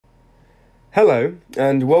Hello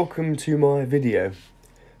and welcome to my video.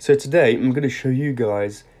 So today I'm going to show you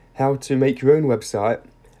guys how to make your own website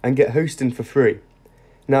and get hosting for free.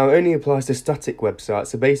 Now it only applies to static websites,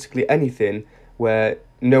 so basically anything where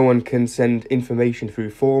no one can send information through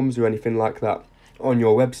forms or anything like that on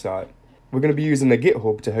your website. We're going to be using a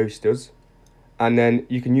GitHub to host us, and then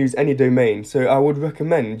you can use any domain. So I would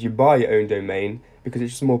recommend you buy your own domain because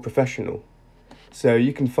it's just more professional. So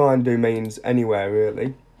you can find domains anywhere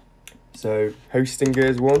really. So Hostinger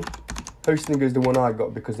is one. Hostinger is the one I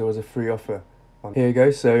got because there was a free offer. Here you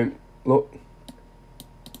go. So look,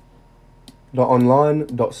 .online,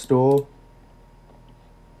 .store.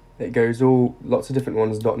 It goes all lots of different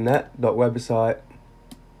ones. .net, .website,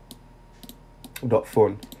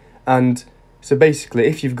 .fun. And so basically,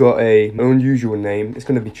 if you've got an unusual name, it's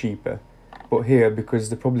going to be cheaper. But here, because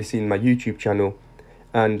they've probably seen my YouTube channel,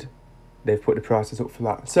 and they've put the prices up for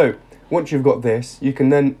that. So once you've got this, you can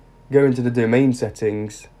then go into the domain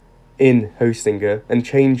settings in Hostinger and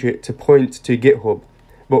change it to point to GitHub,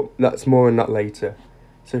 but that's more on that later.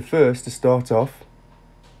 So first, to start off,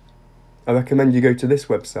 I recommend you go to this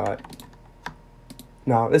website.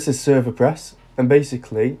 Now this is ServerPress, and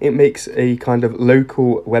basically it makes a kind of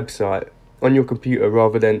local website on your computer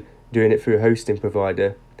rather than doing it through a hosting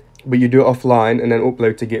provider, but you do it offline and then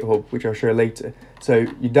upload to GitHub, which I'll show later. So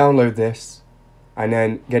you download this and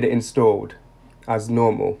then get it installed as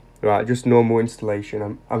normal. Right, just normal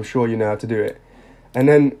installation. I'm sure you know how to do it. And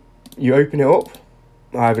then you open it up.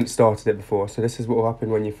 I haven't started it before, so this is what will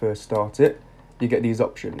happen when you first start it. You get these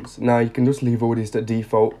options. Now you can just leave all these to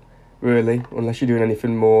default, really, unless you're doing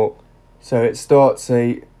anything more. So it starts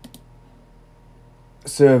a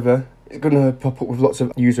server. It's going to pop up with lots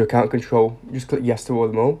of user account control. Just click yes to all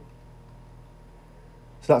of them all.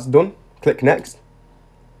 So that's done. Click next.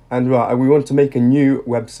 And right, we want to make a new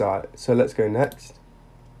website. So let's go next.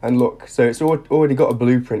 And look, so it's already got a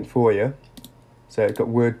blueprint for you. So it's got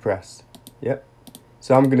WordPress. Yep.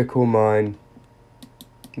 So I'm going to call mine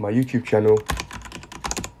my YouTube channel.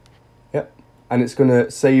 Yep. And it's going to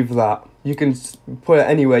save that. You can put it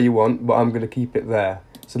anywhere you want, but I'm going to keep it there.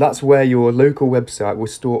 So that's where your local website will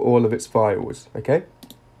store all of its files. Okay.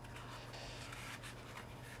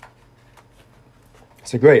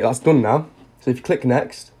 So great, that's done now. So if you click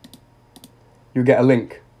next, you'll get a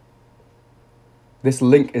link. This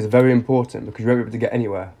link is very important because you won't be able to get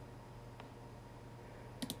anywhere.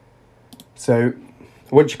 So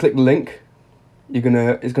once you click the link,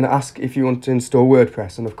 it's gonna ask if you want to install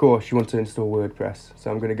WordPress, and of course you want to install WordPress.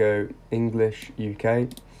 So I'm gonna go English UK.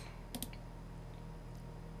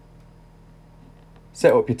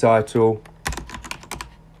 Set up your title,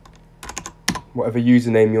 whatever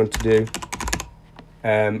username you want to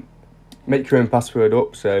do. Make your own password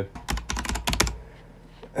up. So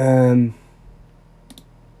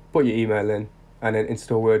put your email in and then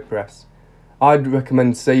install WordPress. I'd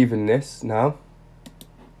recommend saving this now,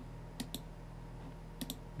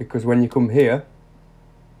 because when you come here,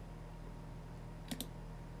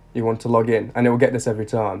 you want to log in and it will get this every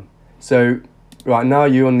time. So right now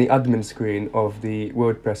you're on the admin screen of the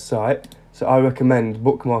WordPress site, so I recommend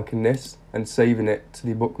bookmarking this and saving it to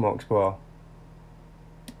the bookmarks bar,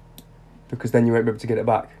 because then you won't be able to get it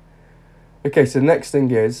back. Okay, so the next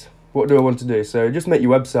thing is, what do I want to do? So just make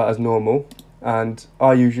your website as normal, and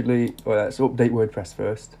I usually, well, let's update WordPress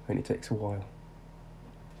first, only takes a while.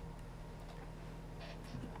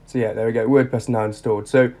 So yeah, there we go, WordPress now installed.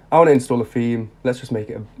 So I want to install a theme. Let's just make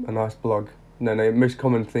it a nice blog. No, most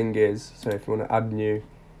common thing is, so if you want to add new,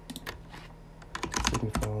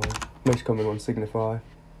 Signify, most common one, Signify.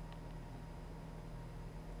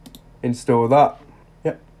 Install that,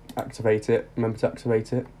 yep, activate it, remember to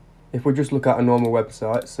activate it. If we just look at a normal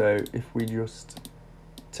website, so if we just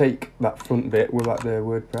take that front bit without the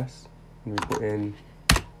WordPress, and we put in,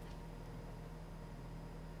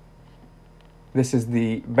 this is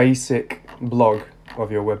the basic blog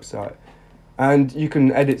of your website. And you can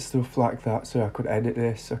edit stuff like that. So I could edit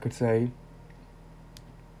this, I could say,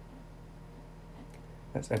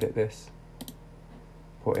 let's edit this,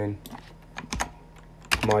 put in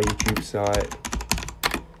my YouTube site,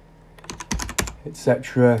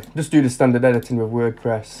 etc. Just do the standard editing with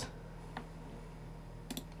WordPress.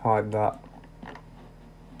 Hide that.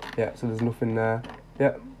 Yeah, so there's nothing there.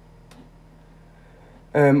 Yeah.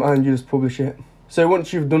 And you just publish it. So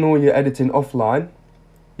once you've done all your editing offline,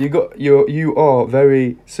 you are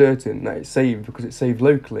very certain that it's saved, because it's saved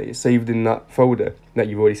locally. It's saved in that folder that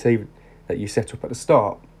you've already saved, that you set up at the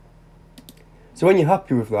start. So when you're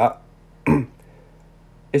happy with that,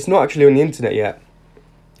 it's not actually on the internet yet.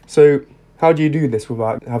 So how do you do this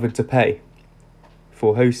without having to pay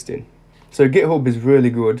for hosting? So GitHub is really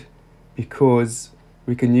good because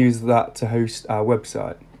we can use that to host our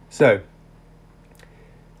website. So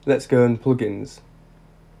let's go on plugins.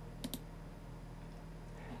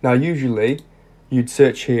 Now usually you'd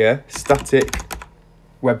search here static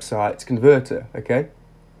websites converter, okay?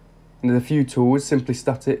 And there's a few tools, simply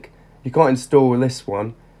static. You can't install this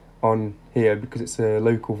one on here because it's a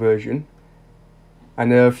local version.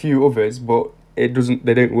 And there are a few others, but they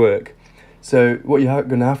don't work. So what you're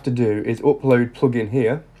going to have to do is upload plugin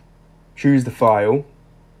here, choose the file,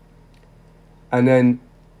 and then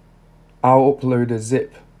I'll upload a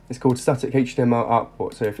zip. It's called static HTML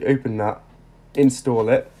output. So if you open that, install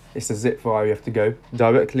it, it's a zip file. You have to go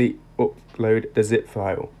directly upload the zip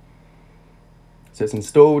file. So it's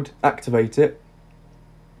installed, activate it.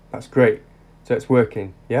 That's great. So it's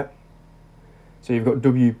working, yeah? So you've got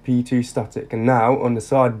WP2 static, and now on the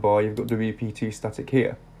sidebar you've got WP2 static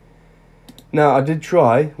here. Now I did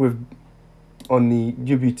try on the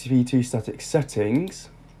WP2 static settings,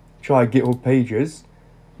 try GitHub pages,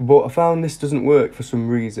 but I found this doesn't work for some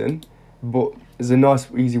reason, but there's a nice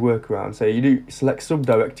easy workaround. So you do select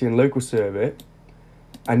subdirectory and local server,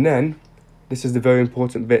 and then this is the very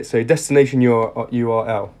important bit, so destination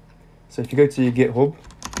URL. So if you go to your GitHub,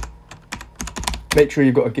 make sure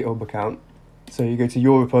you've got a GitHub account. So you go to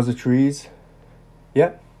your repositories,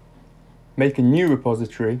 yeah, make a new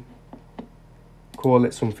repository, call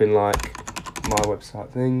it something like my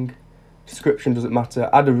website thing, description doesn't matter,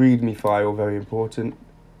 add a readme file, very important,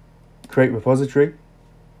 create repository.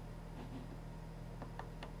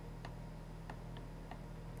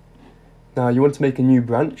 Now you want to make a new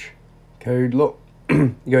branch, code, look,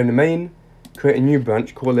 you go in the main, create a new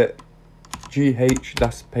branch, call it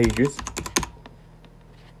gh-pages.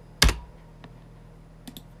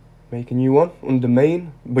 Make a new one under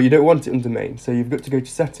main, but you don't want it under main, so you've got to go to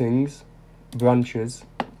settings, branches,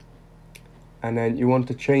 and then you want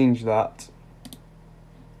to change that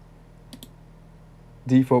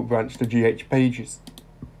default branch to gh-pages.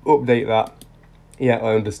 Update that. Yeah,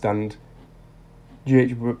 I understand.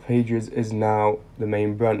 gh-pages is now the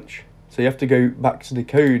main branch. So you have to go back to the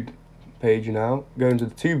code page now, go into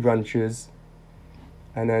the two branches,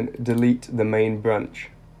 and then delete the main branch.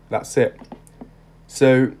 That's it.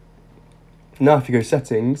 So now if you go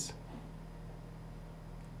settings,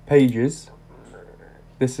 pages,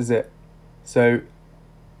 this is it. So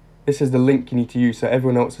this is the link you need to use, so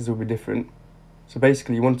everyone else's will be different. So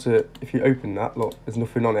basically you want to, if you open that, look, there's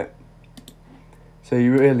nothing on it. So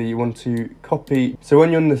you want to copy, so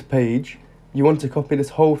when you're on this page, you want to copy this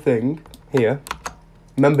whole thing here.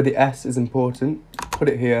 Remember the S is important, put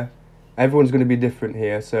it here. Everyone's going to be different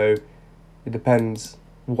here, so it depends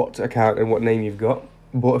what account and what name you've got.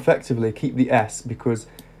 But effectively keep the S, because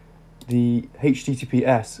the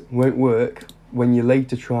HTTPS won't work when you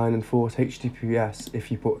later try and enforce HTTPS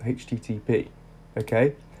if you put HTTP,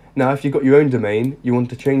 okay? Now if you've got your own domain, you want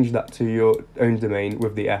to change that to your own domain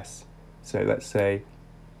with the S. So let's say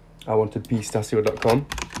I wanted pstasio.com.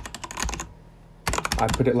 I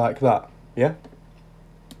put it like that, yeah?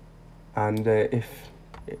 And if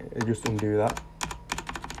just undo that.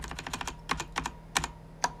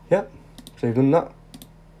 Yeah, so you've done that.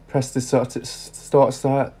 Press the start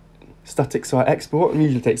static site export, and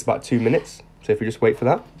usually takes about 2 minutes. So if we just wait for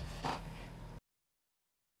that.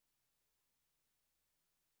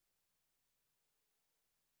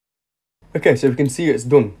 Okay, so we can see it's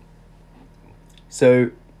done.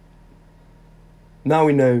 So now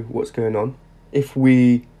we know what's going on. If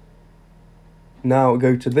we now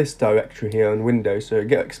go to this directory here on Windows, so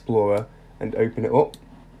get Explorer and open it up.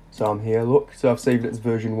 So I'm here, look, so I've saved it as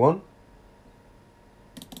version 1.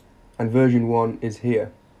 And version 1 is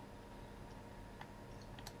here.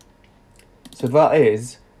 So that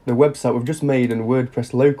is the website we've just made in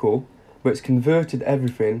WordPress local, but it's converted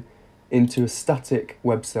everything into a static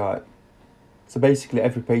website. So basically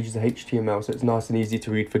every page is a HTML, so it's nice and easy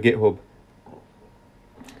to read for GitHub.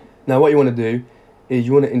 Now what you want to do is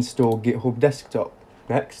you want to install GitHub Desktop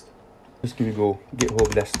next. Just Google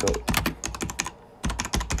GitHub Desktop.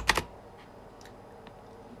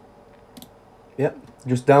 Yep,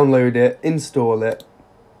 just download it, install it,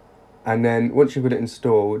 and then once you've got it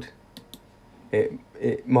installed,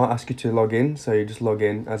 it might ask you to log in, so you just log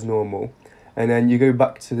in as normal, and then you go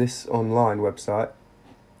back to this online website,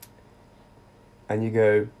 and you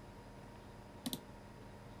go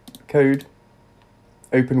code,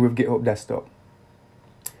 open with GitHub Desktop.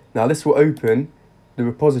 Now this will open the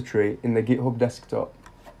repository in the GitHub Desktop,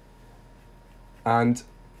 and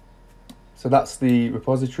so that's the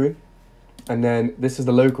repository, and then this is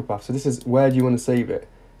the local path. So this is where do you want to save it.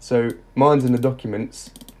 So mine's in the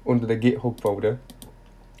documents under the GitHub folder,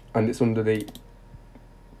 and it's under the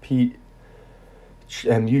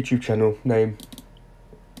YouTube channel name.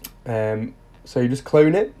 So you just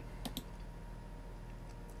clone it,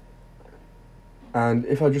 and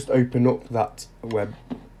if I just open up that web,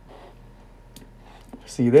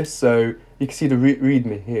 see this, so you can see the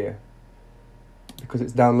readme here because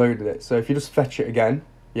it's downloaded it. So if you just fetch it again,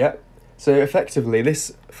 yeah, so effectively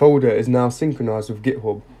this folder is now synchronized with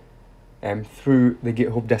GitHub through the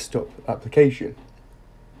GitHub desktop application.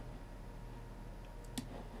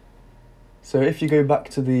 So if you go back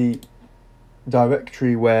to the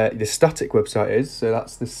directory where the static website is, so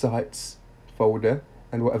that's the sites folder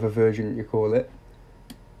and whatever version you call it,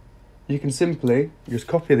 you can simply just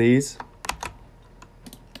copy these,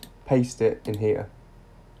 paste it in here.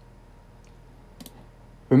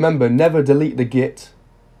 Remember, never delete the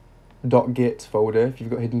git.git folder if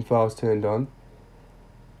you've got hidden files turned on,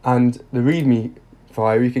 and the readme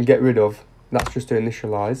file you can get rid of, that's just to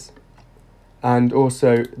initialize. And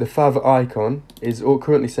also the fav icon is all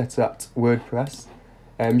currently set at WordPress.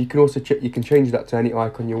 You can also change that to any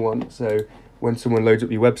icon you want, so when someone loads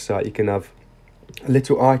up your website you can have a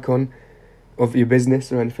little icon of your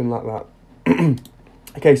business or anything like that.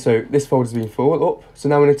 Okay, so this folder's been full up, so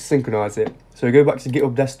now we need to synchronize it. So go back to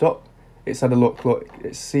GitHub desktop, it's had a look,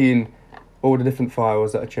 it's seeing all the different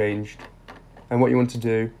files that are changed, and what you want to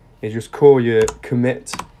do is just call your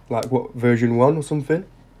commit, like what, version 1 or something.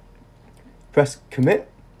 Press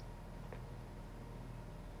commit,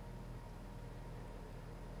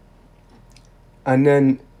 and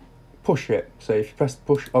then push it. So if you press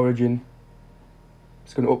push origin,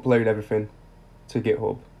 it's going to upload everything to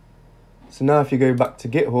GitHub. So now if you go back to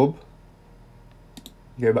GitHub,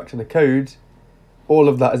 you go back to the code, all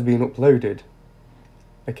of that has been uploaded.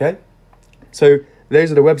 Okay, so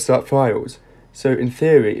those are the website files. So in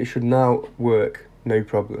theory it should now work no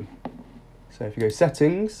problem. So if you go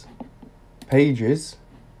settings, pages,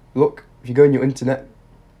 look, if you go on your internet,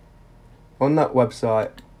 on that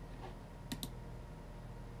website,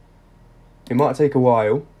 it might take a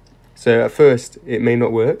while, so at first it may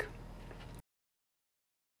not work.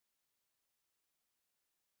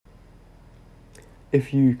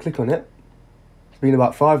 If you click on it, it's been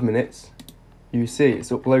about 5 minutes, you see it's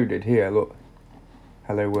uploaded here, look,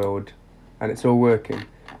 hello world, and it's all working,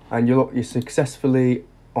 and you're successfully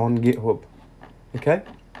on GitHub. Okay,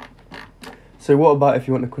 so what about if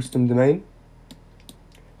you want a custom domain?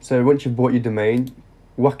 So once you've bought your domain,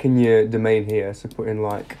 whack in your domain here, so put in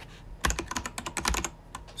like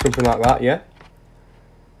something like that, yeah.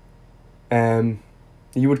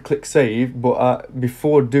 You would click save, but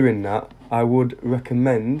before doing that, I would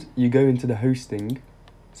recommend you go into the hosting.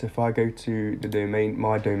 So if I go to the domain,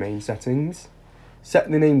 my domain settings,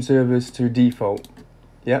 set the name servers to default,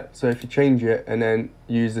 yeah. So if you change it and then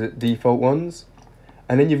use the default ones,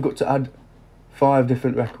 and then you've got to add 5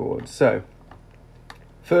 different records. So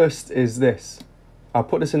first is this, I'll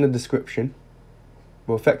put this in the description,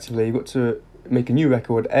 but effectively you've got to make a new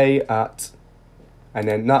record, a at, and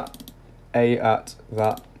then that, a at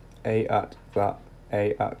that, a at that,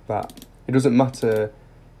 a at that. It doesn't matter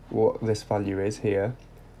what this value is here,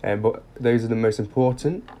 but those are the most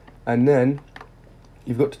important. And then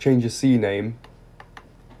you've got to change your CNAME,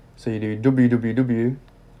 so you do www,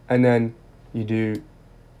 and then you do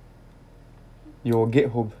your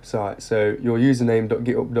GitHub site, so your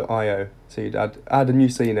username.github.io. So you'd add a new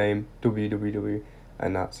CNAME, www,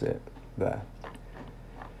 and that's it there.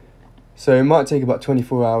 So it might take about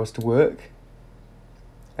 24 hours to work.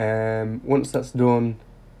 Once that's done,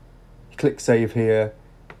 you click save here,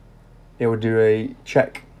 it will do a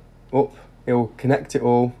check up, it will connect it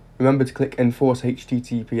all. Remember to click enforce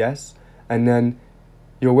HTTPS, and then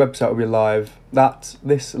your website will be live.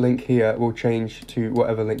 This link here will change to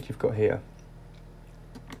whatever link you've got here.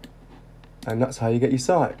 And that's how you get your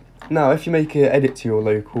site. Now if you make an edit to your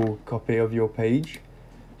local copy of your page,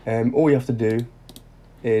 all you have to do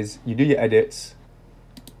is you do your edits,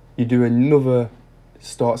 you do another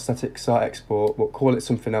start static site export, but call it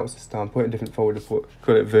something else this time, put it in a different folder,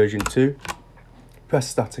 call it version 2, press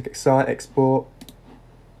static site export,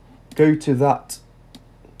 go to that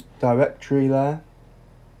directory there,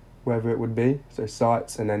 wherever it would be, so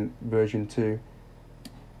sites and then version 2,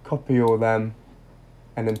 copy all them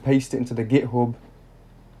and then paste it into the GitHub,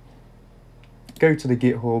 go to the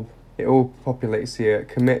GitHub, it all populates here,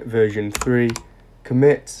 commit version 3,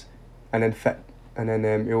 commit, and then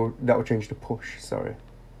that will change to push, sorry.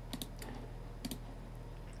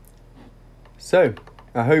 So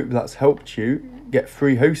I hope that's helped you get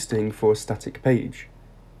free hosting for a static page.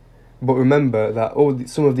 But remember that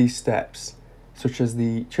some of these steps, such as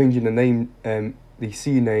the changing the name, the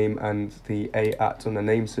CNAME and the a at on the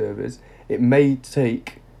name servers, it may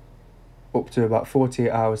take up to about 48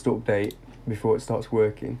 hours to update before it starts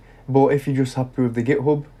working. But if you're just happy with the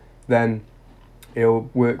GitHub, then it'll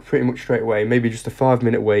work pretty much straight away. Maybe just a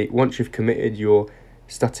 5-minute wait. Once you've committed your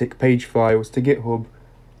static page files to GitHub,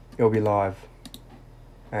 it'll be live.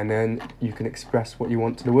 And then you can express what you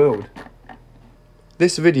want to the world.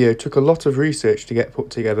 This video took a lot of research to get put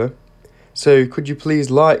together. So could you please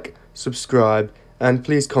like, subscribe, and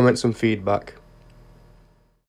please comment some feedback.